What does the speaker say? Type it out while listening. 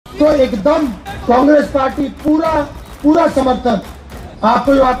तो एकदम कांग्रेस पार्टी पूरा समर्थन,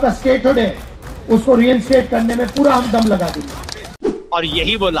 आपको जो आपका स्टेटहुड है उसको रीइंस्टेट करने में पूरा हम दम लगा देंगे। और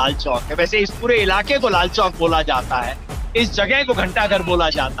यही वो लाल चौक है। वैसे इस पूरे इलाके को लाल चौक बोला जाता है, इस जगह को घंटाघर बोला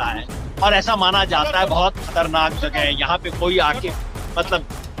जाता है, और ऐसा माना जाता है बहुत खतरनाक जगह है, यहाँ पे कोई आके मतलब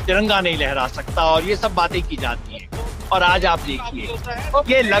तिरंगा नहीं लहरा सकता, और ये सब बातें की जाती हैं। और आज आप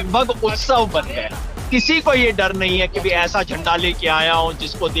देखिए ये लगभग उत्सव बन गया। किसी को ये डर नहीं है कि भी ऐसा झंडा लेके आया हूं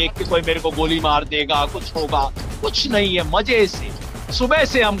जिसको देख के कोई मेरे को गोली मार देगा, कुछ होगा, कुछ नहीं है। मजे से सुबह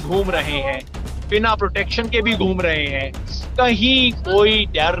से हम घूम रहे हैं, बिना प्रोटेक्शन के भी घूम रहे हैं, कहीं कोई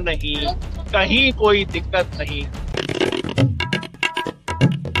डर नहीं, कहीं कोई दिक्कत नहीं।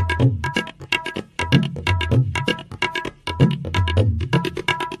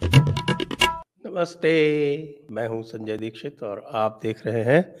 नमस्ते, मैं हूं संजय दीक्षित और आप देख रहे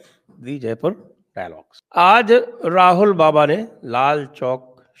हैं दी जयपुर डायलॉग्स। आज राहुल बाबा ने लाल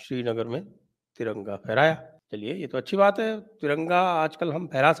चौक श्रीनगर में तिरंगा फहराया। चलिए, ये तो अच्छी बात है। तिरंगा आजकल हम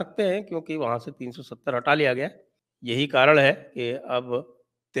फहरा सकते हैं क्योंकि वहां से 370 हटा लिया गया। यही कारण है कि अब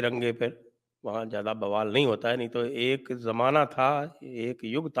तिरंगे पर वहाँ ज़्यादा बवाल नहीं होता है। नहीं तो एक ज़माना था, एक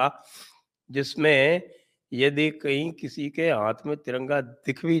युग था जिसमें यदि कहीं किसी के हाथ में तिरंगा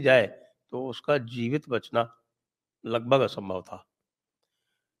दिख भी जाए तो उसका जीवित बचना लगभग असंभव था।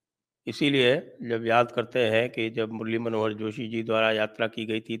 इसीलिए जब याद करते हैं कि जब मुरली मनोहर जोशी जी द्वारा यात्रा की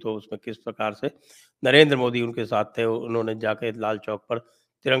गई थी तो उसमें किस प्रकार से नरेंद्र मोदी उनके साथ थे, उन्होंने जाके लाल चौक पर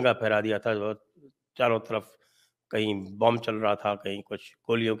तिरंगा फहरा दिया था। चारों तरफ कहीं बम चल रहा था, कहीं कुछ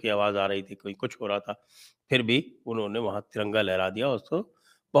गोलियों की आवाज़ आ रही थी, कहीं कुछ हो रहा था, फिर भी उन्होंने वहाँ तिरंगा लहरा दिया। उसको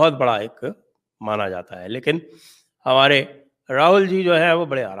बहुत बड़ा एक माना जाता है। लेकिन हमारे राहुल जी जो है वो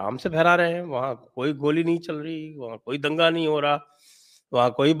बड़े आराम से फहरा रहे हैं। वहाँ कोई गोली नहीं चल रही, वहाँ कोई दंगा नहीं हो रहा,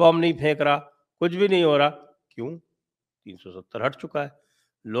 वहाँ कोई बम नहीं फेंक रहा, कुछ भी नहीं हो रहा। क्यों? 370 हट चुका है।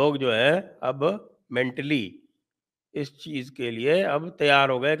 लोग जो है अब मेंटली इस चीज़ के लिए अब तैयार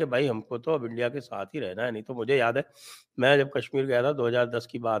हो गए कि भाई हमको तो अब इंडिया के साथ ही रहना है। नहीं तो मुझे याद है, मैं जब कश्मीर गया था, 2010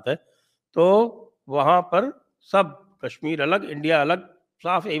 की बात है, तो वहाँ पर सब कश्मीर अलग, इंडिया अलग,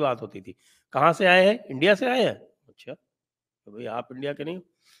 साफ यही बात होती थी। कहाँ से आए हैं? इंडिया से आए हैं? अच्छा, तो भाई आप इंडिया के नहीं हो?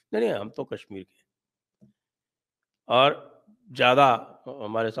 नहीं, नहीं, हम तो कश्मीर के। और ज़्यादा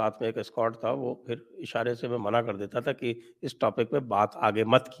हमारे साथ में एक एस्कॉर्ट था, वो फिर इशारे से मैं मना कर देता था कि इस टॉपिक पे बात आगे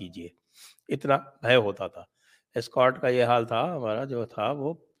मत कीजिए। इतना भय होता था। एस्कॉर्ट का ये हाल था, हमारा जो था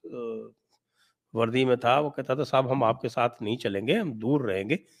वो वर्दी में था। वो कहता था साहब हम आपके साथ नहीं चलेंगे, हम दूर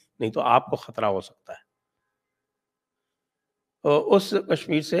रहेंगे, नहीं तो आपको खतरा हो सकता है। उस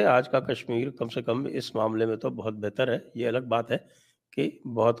कश्मीर से आज का कश्मीर कम से कम इस मामले में तो बहुत बेहतर है। ये अलग बात है कि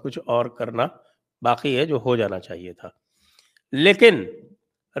बहुत कुछ और करना बाकी है जो हो जाना चाहिए था। लेकिन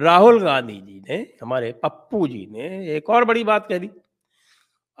राहुल गांधी जी ने, हमारे पप्पू जी ने एक और बड़ी बात कह दी।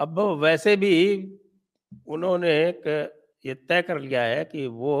 अब वैसे भी उन्होंने ये तय कर लिया है कि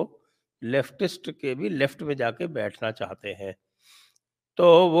वो लेफ्टिस्ट के भी लेफ्ट में जाके बैठना चाहते हैं। तो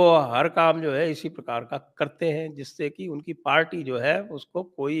वो हर काम जो है इसी प्रकार का करते हैं जिससे कि उनकी पार्टी जो है उसको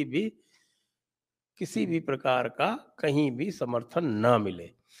कोई भी किसी भी प्रकार का कहीं भी समर्थन ना मिले।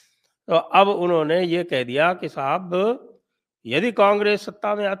 तो अब उन्होंने ये कह दिया कि साहब यदि कांग्रेस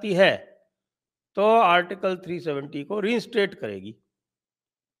सत्ता में आती है तो आर्टिकल 370 को रीइंस्टेट करेगी।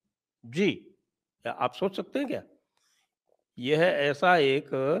 जी, क्या आप सोच सकते हैं क्या? यह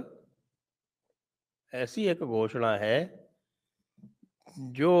ऐसी एक घोषणा है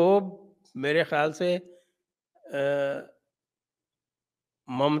जो मेरे ख्याल से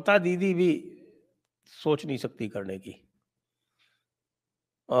ममता दीदी भी सोच नहीं सकती करने की,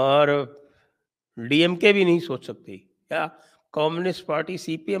 और डीएमके भी नहीं सोच सकती, या कम्युनिस्ट पार्टी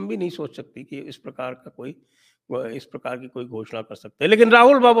सीपीएम भी नहीं सोच सकती कि इस प्रकार की कोई घोषणा कर सकते हैं। लेकिन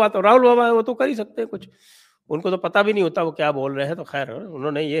राहुल बाबा है, वो तो कर ही सकते हैं कुछ। उनको तो पता भी नहीं होता वो क्या बोल रहे हैं। तो खैर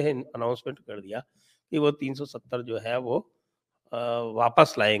उन्होंने ये अनाउंसमेंट कर दिया कि वो 370 जो है वो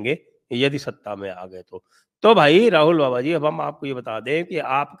वापस लाएंगे यदि सत्ता में आ गए तो भाई राहुल बाबा जी, अब हम आपको ये बता दें कि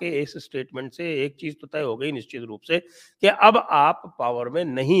आपके इस स्टेटमेंट से एक चीज तो तय हो गई निश्चित रूप से कि अब आप पावर में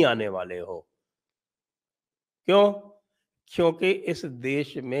नहीं आने वाले हो। क्यों? क्योंकि इस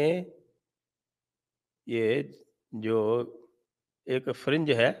देश में ये जो एक फ्रिंज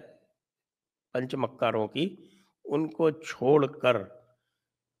है पंचमक्कारों की, उनको छोड़कर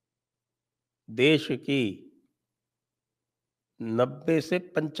देश की 90 से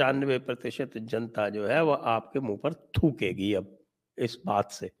 95% जनता जो है वो आपके मुंह पर थूकेगी अब इस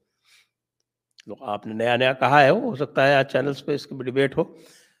बात से। तो आपने नया नया कहा है, हो सकता है आज चैनल्स पे इसकी डिबेट हो।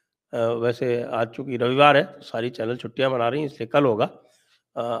 वैसे आज चूंकि रविवार है तो सारी चैनल छुट्टियां मना रही हैं, इसलिए कल होगा।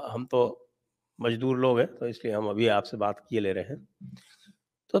 हम तो मजदूर लोग हैं तो इसलिए हम अभी आपसे बात किए ले रहे हैं।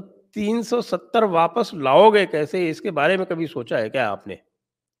 तो 370 वापस लाओगे कैसे, इसके बारे में कभी सोचा है क्या आपने,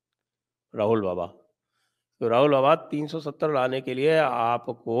 राहुल बाबा? तो राहुल बाबा 370 लाने के लिए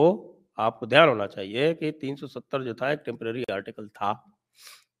आपको ध्यान होना चाहिए कि 370 जो था एक टेम्पररी आर्टिकल था।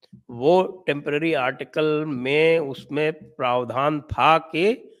 वो टेम्पररी आर्टिकल में उसमें प्रावधान था कि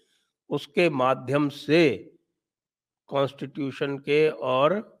उसके माध्यम से कॉन्स्टिट्यूशन के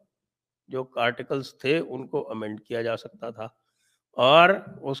और जो आर्टिकल्स थे उनको अमेंड किया जा सकता था, और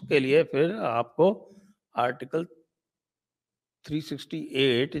उसके लिए फिर आपको आर्टिकल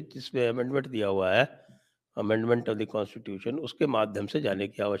 368 जिसमें अमेंडमेंट दिया हुआ है, अमेंडमेंट ऑफ द कॉन्स्टिट्यूशन, उसके माध्यम से जाने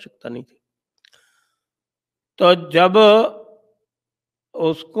की आवश्यकता नहीं थी। तो जब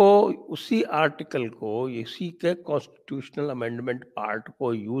उसको उसी आर्टिकल को इसी के कॉन्स्टिट्यूशनल अमेंडमेंट पार्ट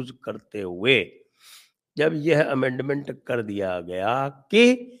को यूज करते हुए जब यह अमेंडमेंट कर दिया गया कि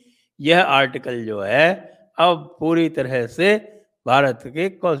यह आर्टिकल जो है अब पूरी तरह से भारत के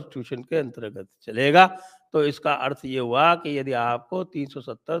कॉन्स्टिट्यूशन के अंतर्गत चलेगा, तो इसका अर्थ ये हुआ कि यदि आपको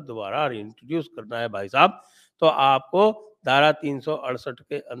 370 दोबारा इंट्रोड्यूस करना है भाई साहब, तो आपको धारा 368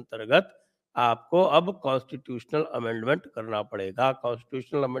 के अंतर्गत आपको अब कॉन्स्टिट्यूशनल अमेंडमेंट करना पड़ेगा।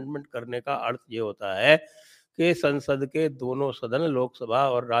 कॉन्स्टिट्यूशनल अमेंडमेंट करने का अर्थ ये होता है कि संसद के दोनों सदन, लोकसभा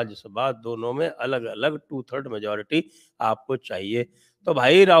और राज्यसभा, दोनों में अलग अलग 2/3 मेजॉरिटी आपको चाहिए। तो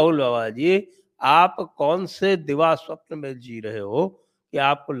भाई राहुल बाबा जी, आप कौन से दिवा स्वप्न में जी रहे हो कि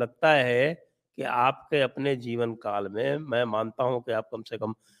आपको लगता है कि आपके अपने जीवन काल में, मैं मानता हूं कि आप कम से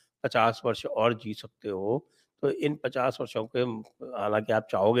कम 50 वर्ष और जी सकते हो, तो इन 50 वर्षों के, हालांकि आप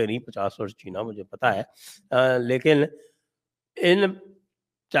चाहोगे नहीं 50 वर्ष जीना, मुझे पता है, लेकिन इन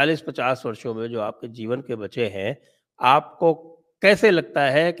 40-50 वर्षों में जो आपके जीवन के बचे हैं, आपको कैसे लगता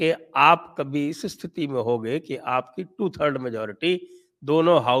है कि आप कभी इस स्थिति में होगे कि आपकी 2/3 मेजॉरिटी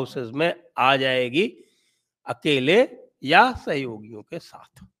दोनों हाउसेस में आ जाएगी, अकेले या सहयोगियों के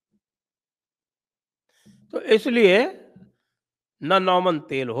साथ? तो इसलिए न नौमन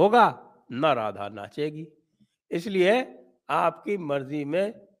तेल होगा, न राधा नाचेगी। इसलिए आपकी मर्जी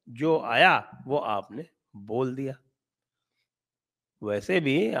में जो आया वो आपने बोल दिया। वैसे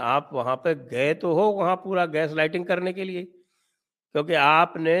भी आप वहां पे गए तो हो वहां पूरा गैस लाइटिंग करने के लिए, क्योंकि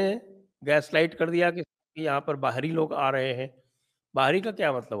आपने गैस लाइट कर दिया कि यहाँ पर बाहरी लोग आ रहे हैं। बाहरी का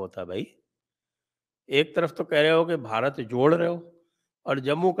क्या मतलब होता है भाई? एक तरफ तो कह रहे हो कि भारत जोड़ रहे हो, और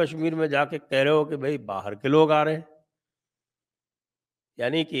जम्मू कश्मीर में जाके कह रहे हो कि भाई बाहर के लोग आ रहे हैं।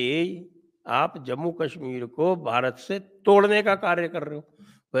 यानी कि आप जम्मू कश्मीर को भारत से तोड़ने का कार्य कर रहे हो।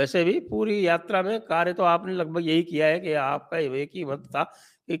 वैसे भी पूरी यात्रा में कार्य तो आपने लगभग यही किया है कि आपका एक ही मत था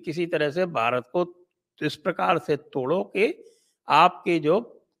कि किसी तरह से भारत को इस प्रकार से तोड़ो कि आपकी जो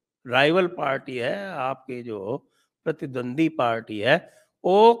राइवल पार्टी है, आपकी जो प्रतिद्वंदी पार्टी है,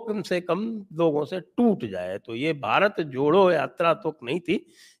 वो कम से कम लोगों से टूट जाए। तो ये भारत जोड़ो यात्रा तो नहीं थी,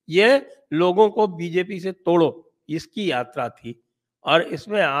 ये लोगों को बीजेपी से तोड़ो इसकी यात्रा थी, और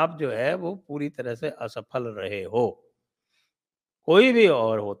इसमें आप जो है वो पूरी तरह से असफल रहे हो। कोई भी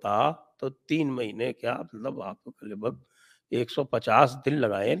और होता तो 3 महीने क्या, मतलब आप लगभग 150 दिन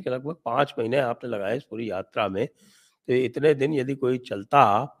लगाए, लगभग 5 महीने आपने लगाए इस पूरी यात्रा में। तो इतने दिन यदि कोई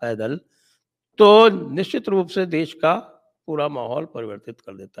चलता पैदल तो निश्चित रूप से देश का पूरा माहौल परिवर्तित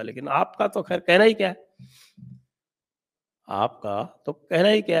कर देता। लेकिन आपका तो खैर कहना ही क्या है, आपका तो कहना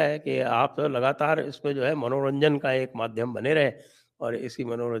ही क्या है कि आप तो लगातार इसमें जो है मनोरंजन का एक माध्यम बने रहे, और इसी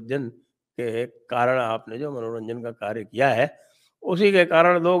मनोरंजन के कारण आपने जो मनोरंजन का कार्य किया है, उसी के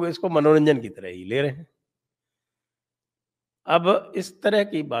कारण लोग इसको मनोरंजन की तरह ही ले रहे हैं। अब इस तरह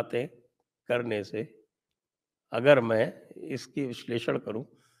की बातें करने से अगर मैं इसकी विश्लेषण करूं,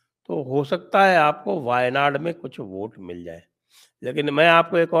 तो हो सकता है आपको वायनाड में कुछ वोट मिल जाए, लेकिन मैं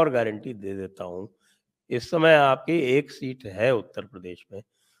आपको एक और गारंटी दे देता हूं। इस समय आपकी एक सीट है उत्तर प्रदेश में।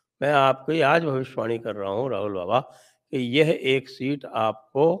 मैं आपको आज भविष्यवाणी कर रहा हूँ राहुल बाबा कि यह एक सीट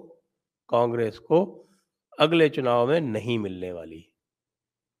आपको, कांग्रेस को, अगले चुनाव में नहीं मिलने वाली।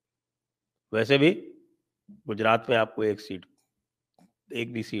 वैसे भी गुजरात में आपको एक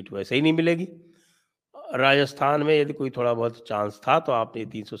भी सीट वैसे ही नहीं मिलेगी। राजस्थान में यदि कोई थोड़ा बहुत चांस था तो आपने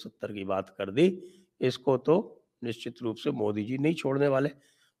 370 की बात कर दी। इसको तो निश्चित रूप से मोदी जी नहीं छोड़ने वाले।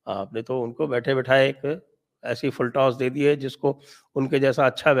 आपने तो उनको बैठे बैठाए एक ऐसी फुल टॉस दे दी है जिसको उनके जैसा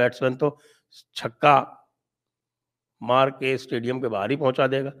अच्छा बैट्समैन तो छक्का मार के स्टेडियम के बाहर ही पहुंचा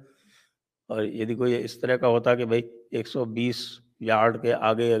देगा। और यदि कोई इस तरह का होता कि भाई 120 यार्ड के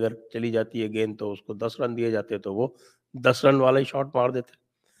आगे अगर चली जाती है गेंद तो उसको 10 रन दिए जाते, तो वो 10 रन वाला ही शॉट मार देते।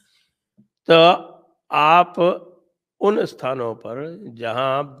 तो आप उन स्थानों पर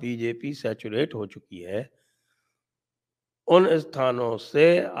जहां बीजेपी सैचुरेट हो चुकी है, उन स्थानों से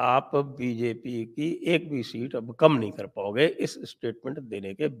आप बीजेपी की एक भी सीट अब कम नहीं कर पाओगे इस स्टेटमेंट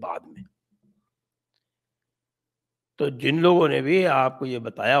देने के बाद में। तो जिन लोगों ने भी आपको ये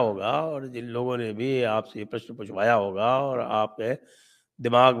बताया होगा और जिन लोगों ने भी आपसे ये प्रश्न पूछवाया होगा और आपके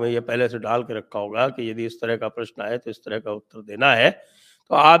दिमाग में ये पहले से डाल के रखा होगा कि यदि इस तरह का प्रश्न आए तो इस तरह का उत्तर देना है,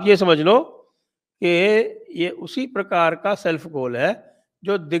 तो आप ये समझ लो कि ये उसी प्रकार का सेल्फ गोल है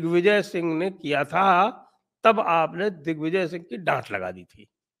जो दिग्विजय सिंह ने किया था, तब आपने दिग्विजय सिंह की डांट लगा दी थी,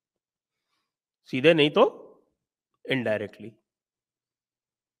 सीधे नहीं तो इनडायरेक्टली।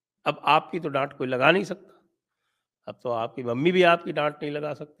 अब आपकी तो डांट कोई लगा नहीं सकता। अब तो आपकी मम्मी भी आपकी डांट नहीं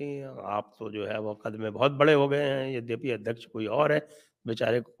लगा सकती हैं। आप तो जो है वो कद में बहुत बड़े हो गए हैं, यद्यपि अध्यक्ष कोई और है,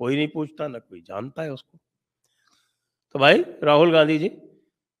 बेचारे को कोई नहीं पूछता, ना कोई जानता है उसको। तो भाई राहुल गांधी जी,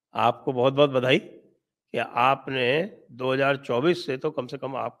 आपको बहुत बहुत बधाई कि आपने 2024 से तो कम से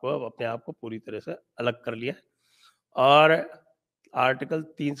कम आपको अपने आप को पूरी तरह से अलग कर लिया और आर्टिकल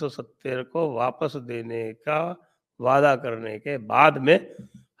 370 को वापस देने का वादा करने के बाद में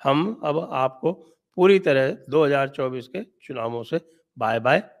हम अब आपको पूरी तरह 2024 के चुनावों से बाय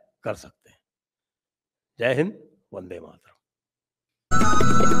बाय कर सकते हैं। जय हिंद, वंदे मातरम।